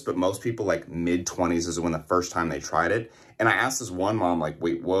lowest, but most people like mid-20s is when the first time they tried it. And I asked this one mom, like,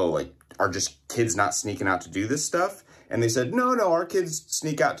 wait, whoa, like, are just kids not sneaking out to do this stuff? And they said, no, our kids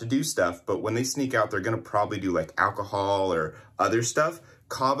sneak out to do stuff, but when they sneak out, they're gonna probably do like alcohol or other stuff.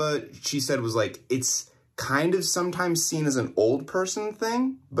 Kava, she said, was like, it's kind of sometimes seen as an old person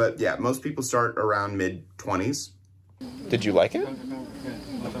thing, but yeah, most people start around mid-20s. Did you like it?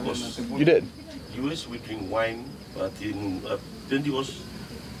 Of course. You did? US we drink wine, but in Pentecost,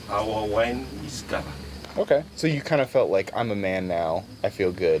 our wine is kava. Okay. So you kind of felt like, I'm a man now, I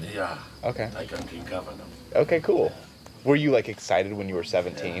feel good. Yeah. Okay. I can drink kava now. Okay, cool. Were you like excited when you were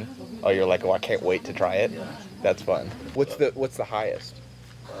 17? Yeah. Oh, you're like, oh, I can't wait to try it? Yeah. That's fun. What's the highest?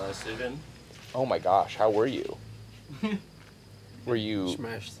 7. Oh my gosh, how were you? Were you...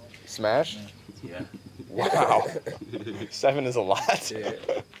 Smashed? Yeah. Wow. 7 is a lot. Yeah.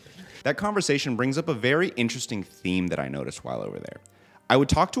 That conversation brings up a very interesting theme that I noticed while over there. I would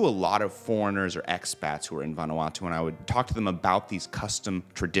talk to a lot of foreigners or expats who were in Vanuatu, and I would talk to them about these custom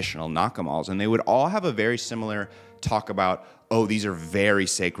traditional nakamals, and they would all have a very similar talk about, oh, these are very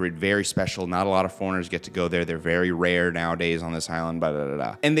sacred, very special, not a lot of foreigners get to go there, they're very rare nowadays on this island, blah, blah, blah,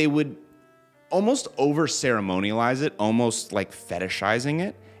 blah. And they would almost over-ceremonialize it, almost like fetishizing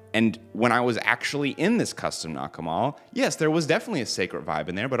it. And when I was actually in this custom Nakamal, yes, there was definitely a sacred vibe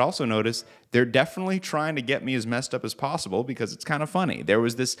in there, but also notice they're definitely trying to get me as messed up as possible because it's kind of funny. There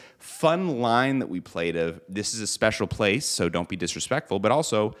was this fun line that we played of, this is a special place, so don't be disrespectful, but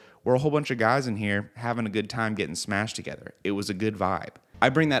also, we're a whole bunch of guys in here having a good time getting smashed together. It was a good vibe. I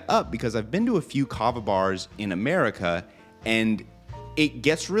bring that up because I've been to a few kava bars in America, and it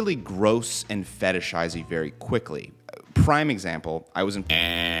gets really gross and fetishizy very quickly. Prime example, I was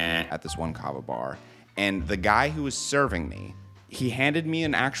at this one kava bar, and the guy who was serving me, he handed me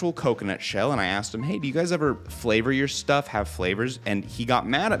an actual coconut shell, and I asked him, hey, do you guys ever flavor your stuff, have flavors? And he got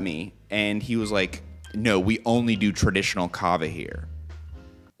mad at me, and he was like, no, we only do traditional kava here.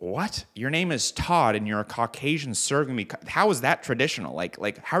 What? Your name is Todd, and you're a Caucasian serving me. How is that traditional?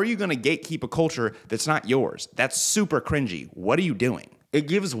 Like, how are you gonna gatekeep a culture that's not yours? That's super cringy. What are you doing? It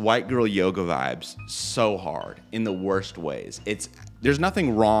gives white girl yoga vibes so hard in the worst ways. There's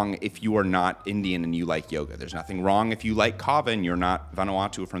nothing wrong if you are not Indian and you like yoga. There's nothing wrong if you like kava and you're not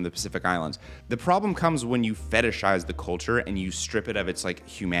Vanuatu from the Pacific Islands. The problem comes when you fetishize the culture and you strip it of its like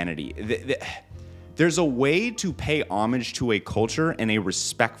humanity. There's a way to pay homage to a culture in a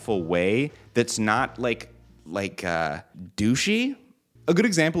respectful way that's not like douchey. A good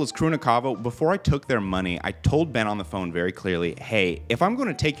example is Crew Kava. Before I took their money, I told Ben on the phone very clearly, hey, if I'm going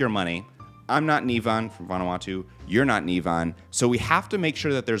to take your money, I'm not Nivan from Vanuatu, you're not Nivan, so we have to make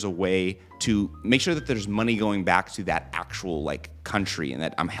sure that there's a way to make sure that there's money going back to that actual like country and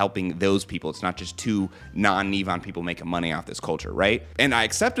that I'm helping those people. It's not just two non-Nivan people making money off this culture, right? And I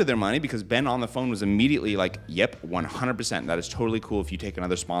accepted their money because Ben on the phone was immediately like, yep, 100%, that is totally cool if you take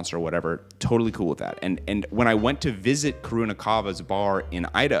another sponsor or whatever, totally cool with that. And when I went to visit Karuna Kava's bar in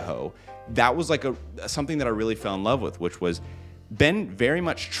Idaho, that was like something that I really fell in love with, which was Ben very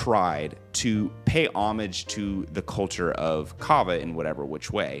much tried to pay homage to the culture of Kava in whatever which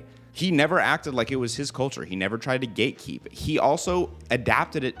way. He never acted like it was his culture. He never tried to gatekeep. He also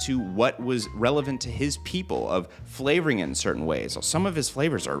adapted it to what was relevant to his people of flavoring it in certain ways. So some of his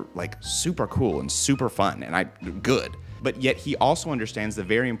flavors are like super cool and super fun and good. But yet he also understands the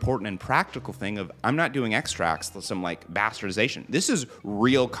very important and practical thing of I'm not doing extracts, some like bastardization. This is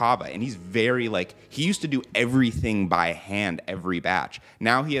real Kava, and he's very like, he used to do everything by hand every batch.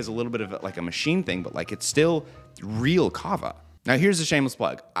 Now he has a little bit of like a machine thing, but like it's still real Kava. Now here's a shameless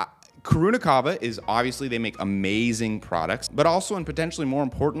plug. Karuna Kava is obviously, they make amazing products, but also and potentially more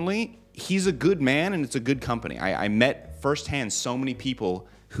importantly, he's a good man and it's a good company. I met firsthand so many people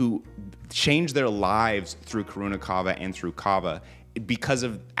who changed their lives through Karuna Kava and through Kava because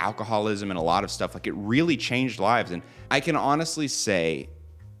of alcoholism and a lot of stuff. Like it really changed lives. And I can honestly say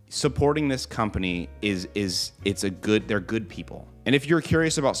supporting this company they're good people. And if you're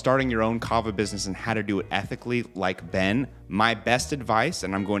curious about starting your own Kava business and how to do it ethically like Ben, my best advice,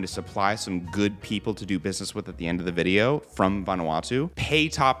 and I'm going to supply some good people to do business with at the end of the video from Vanuatu, pay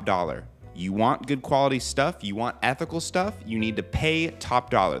top dollar. You want good quality stuff, you want ethical stuff, you need to pay top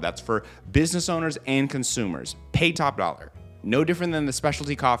dollar. That's for business owners and consumers. Pay top dollar. No different than the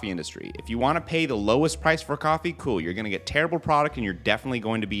specialty coffee industry. If you want to pay the lowest price for coffee, cool. You're going to get terrible product and you're definitely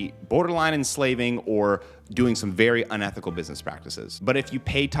going to be borderline enslaving or doing some very unethical business practices. But if you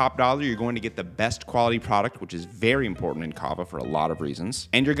pay top dollar, you're going to get the best quality product, which is very important in Kava for a lot of reasons.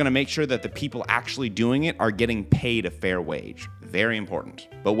 And you're going to make sure that the people actually doing it are getting paid a fair wage. Very important.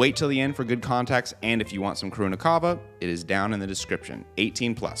 But wait till the end for good context, and if you want some Karuna Kava, it is down in the description.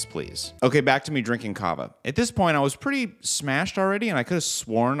 18 plus, please. Okay, back to me drinking Kava. At this point, I was pretty smashed already, and I could have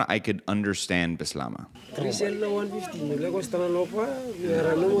sworn I could understand Bislama.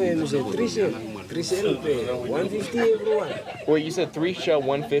 Wait, you said 3 shell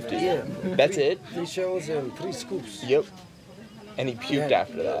 150? Yeah. That's it? 3 shells and 3 scoops. Yep. And he puked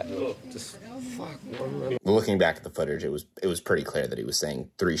after that. Just fuck, man. Looking back at the footage, it was pretty clear that he was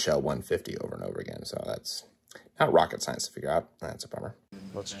saying 3 shell 150 over and over again. So that's not rocket science to figure out. That's a bummer.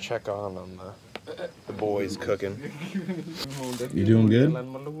 Let's check on the boys cooking. You doing good?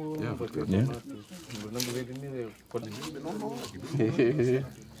 Yeah.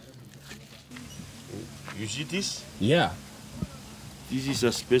 You see this? Yeah. This is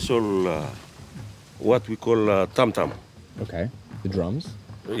a special, what we call tam-tam. Okay. The drums?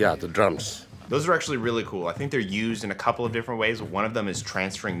 Yeah, the drums. Those are actually really cool. I think they're used in a couple of different ways. One of them is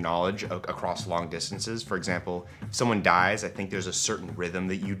transferring knowledge across long distances. For example, if someone dies, I think there's a certain rhythm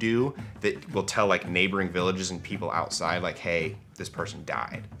that you do that will tell like neighboring villages and people outside like, hey, this person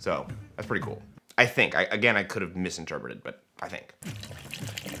died. So that's pretty cool. I think. Again, I could have misinterpreted, but I think.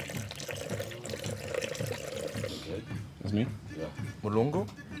 That's me? Yeah. Mulungu?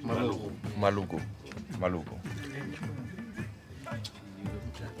 Malugu. Malugu. Malugu.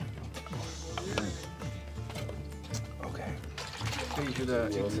 Okay. You should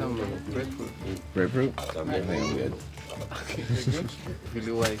eat some grapefruit. Grapefruit? I think I'm good. Okay, you're good?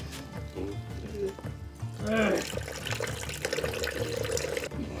 Really wise.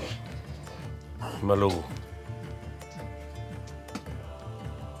 Malugu.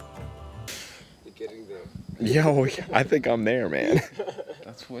 Getting there. Yo, I think I'm there, man.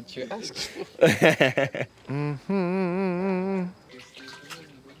 That's what you asked. Mm-hmm.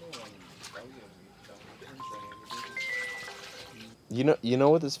 You know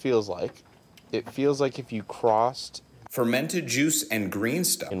what this feels like? It feels like if you crossed fermented juice and green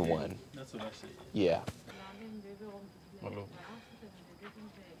stuff in one. That's what I say. Yeah.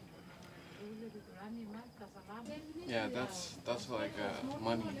 Yeah, that's like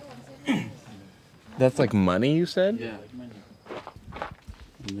money. That's like money, you said? Yeah.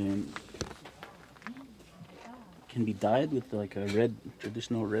 And then can be dyed with like a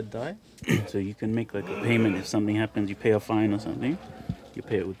traditional red dye. So you can make like a payment if something happens, you pay a fine or something, you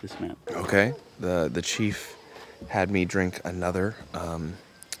pay it with this mat. Okay. The chief had me drink another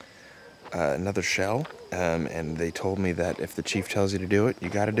shell, and they told me that if the chief tells you to do it, you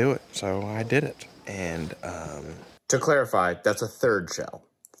got to do it. So I did it. And to clarify, that's a third shell.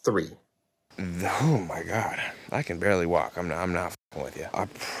 3. Oh my God, I can barely walk. I'm not f***ing with you. I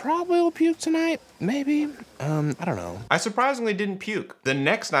probably will puke tonight, maybe. I don't know. I surprisingly didn't puke. The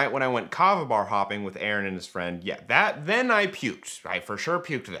next night when I went Kava bar hopping with Aaron and his friend, yeah, then I puked. I for sure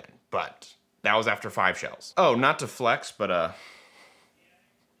puked then, but that was after 5 shells. Oh, not to flex, but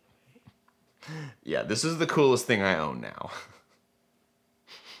yeah, this is the coolest thing I own now.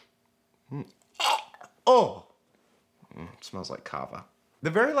 Oh, it smells like Kava. The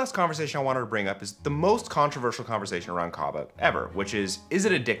very last conversation I wanted to bring up is the most controversial conversation around Kava ever, which is it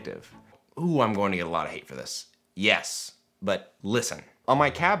addictive? Ooh, I'm going to get a lot of hate for this. Yes, but listen. On my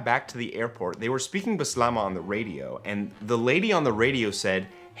cab back to the airport, they were speaking Bislama on the radio, and the lady on the radio said,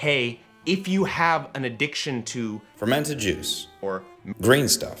 hey, if you have an addiction to fermented juice, or green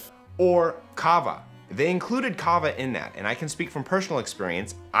stuff, or Kava, they included Kava in that, and I can speak from personal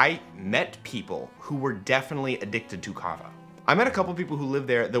experience. I met people who were definitely addicted to Kava. I met a couple people who lived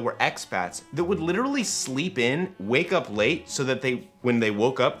there that were expats that would literally sleep in, wake up late so that they, when they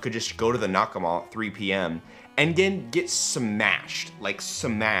woke up, could just go to the Nakamal at 3 p.m. and then get smashed, like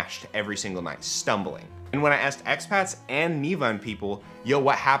smashed every single night, stumbling. And when I asked expats and Nivan people, yo,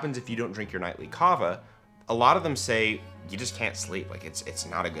 what happens if you don't drink your nightly Kava? A lot of them say, you just can't sleep, like it's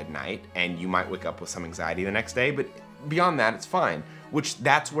not a good night, and you might wake up with some anxiety the next day, but beyond that, it's fine. Which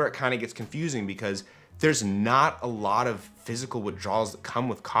that's where it kind of gets confusing because there's not a lot of physical withdrawals that come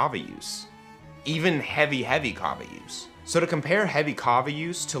with Kava use. Even heavy Kava use. So to compare heavy Kava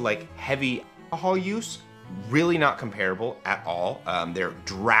use to like heavy alcohol use, really not comparable at all. They're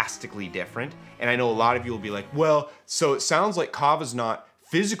drastically different. And I know a lot of you will be like, well, so it sounds like Kava's not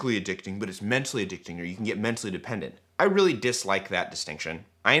physically addicting, but it's mentally addicting, or you can get mentally dependent. I really dislike that distinction.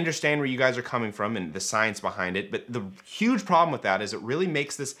 I understand where you guys are coming from and the science behind it, but the huge problem with that is it really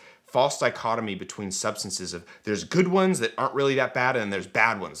makes this false dichotomy between substances of there's good ones that aren't really that bad and there's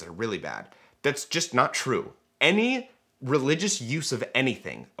bad ones that are really bad. That's just not true. Any religious use of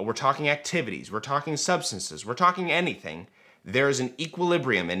anything, we're talking activities, we're talking substances, we're talking anything, there is an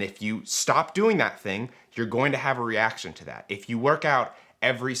equilibrium, and if you stop doing that thing, you're going to have a reaction to that. If you work out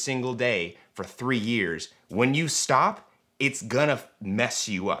every single day for 3 years, when you stop, it's gonna mess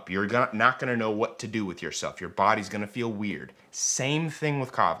you up. You're not gonna know what to do with yourself. Your body's gonna feel weird. Same thing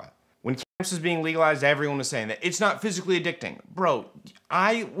with Kava. When cannabis was being legalized, everyone was saying that it's not physically addicting. Bro,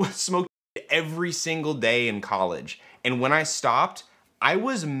 I smoked every single day in college, and when I stopped, I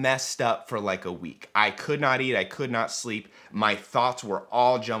was messed up for like a week. I could not eat, I could not sleep. My thoughts were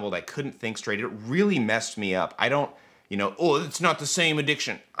all jumbled. I couldn't think straight. It really messed me up. I don't, oh, it's not the same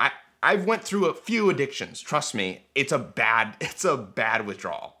addiction. I've went through a few addictions. Trust me, it's a bad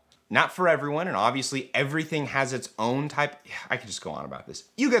withdrawal. Not for everyone, and obviously everything has its own type. I could just go on about this.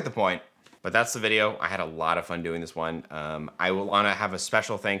 You get the point. But that's the video. I had a lot of fun doing this one. I will want to have a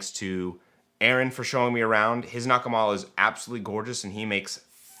special thanks to Aaron for showing me around. His Nakamal is absolutely gorgeous, and he makes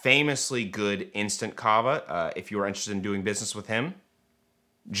famously good instant Kava if you are interested in doing business with him.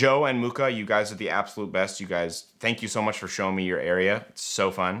 Joe and Muka, you guys are the absolute best. You guys, thank you so much for showing me your area. It's so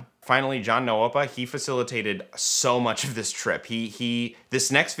fun. Finally, John Noopa, he facilitated so much of this trip.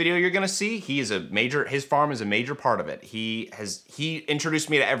 This next video you're gonna see, his farm is a major part of it. He introduced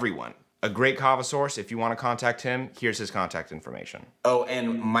me to everyone. A great Kava source. If you want to contact him, here's his contact information. Oh,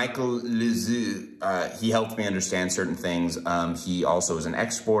 and Michael Lizu, he helped me understand certain things. He also is an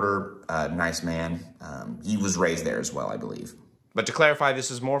exporter, nice man. He was raised there as well, I believe. But to clarify,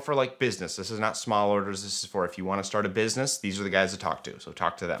 this is more for like business. This is not small orders. This is for if you want to start a business, these are the guys to talk to. So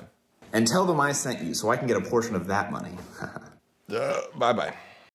talk to them. And tell them I sent you so I can get a portion of that money. Bye-bye.